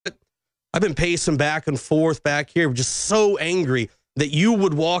I've been pacing back and forth back here, just so angry that you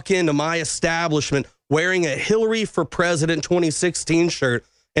would walk into my establishment wearing a Hillary for President 2016 shirt.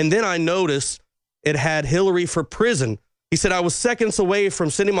 And then I noticed it had Hillary for prison. He said, I was seconds away from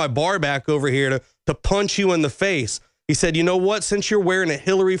sending my bar back over here to punch you in the face. He said, you know what? Since you're wearing a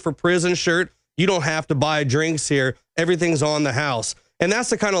Hillary for prison shirt, you don't have to buy drinks here. Everything's on the house. And that's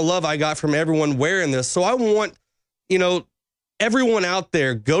the kind of love I got from everyone wearing this. So I want, everyone out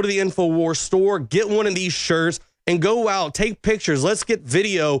there, go to the InfoWars store, get one of these shirts, and go out, take pictures. Let's get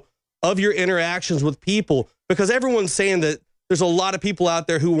video of your interactions with people, because everyone's saying that there's a lot of people out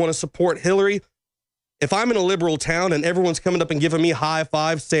there who want to support Hillary. If I'm in a liberal town and everyone's coming up and giving me high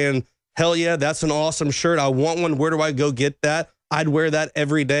fives saying, hell yeah, that's an awesome shirt, I want one, where do I go get that? I'd wear that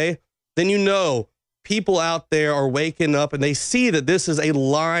every day. Then people out there are waking up and they see that this is a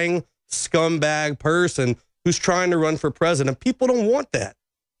lying scumbag person who's trying to run for president. People don't want that.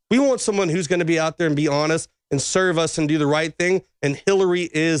 We want someone who's going to be out there and be honest and serve us and do the right thing. And Hillary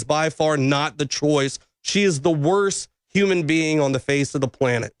is by far not the choice. She is the worst human being on the face of the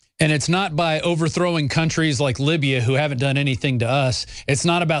planet. And it's not by overthrowing countries like Libya who haven't done anything to us. It's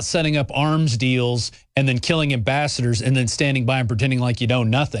not about setting up arms deals and then killing ambassadors and then standing by and pretending like you know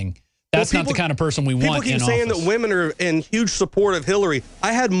nothing. That's not the kind of person we want in office. People keep saying that women are in huge support of Hillary.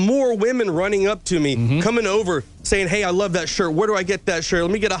 I had more women running up to me, coming over, saying, hey, I love that shirt. Where do I get that shirt?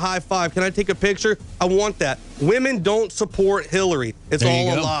 Let me get a high five. Can I take a picture? I want that. Women don't support Hillary. It's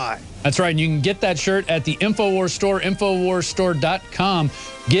all a lie. That's right. And you can get that shirt at the InfoWars store, InfoWarsStore.com.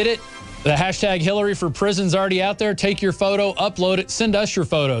 Get it. The hashtag Hillary for Prison's already out there. Take your photo, upload it, send us your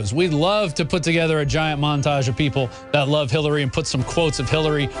photos. We'd love to put together a giant montage of people that love Hillary and put some quotes of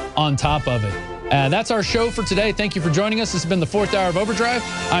Hillary on top of it. That's our show for today. Thank you for joining us. This has been the 4th Hour of Overdrive.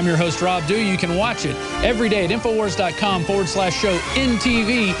 I'm your host, Rob Dew. You can watch it every day at Infowars.com/show in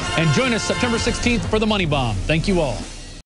TV. And join us September 16th for the Money Bomb. Thank you all.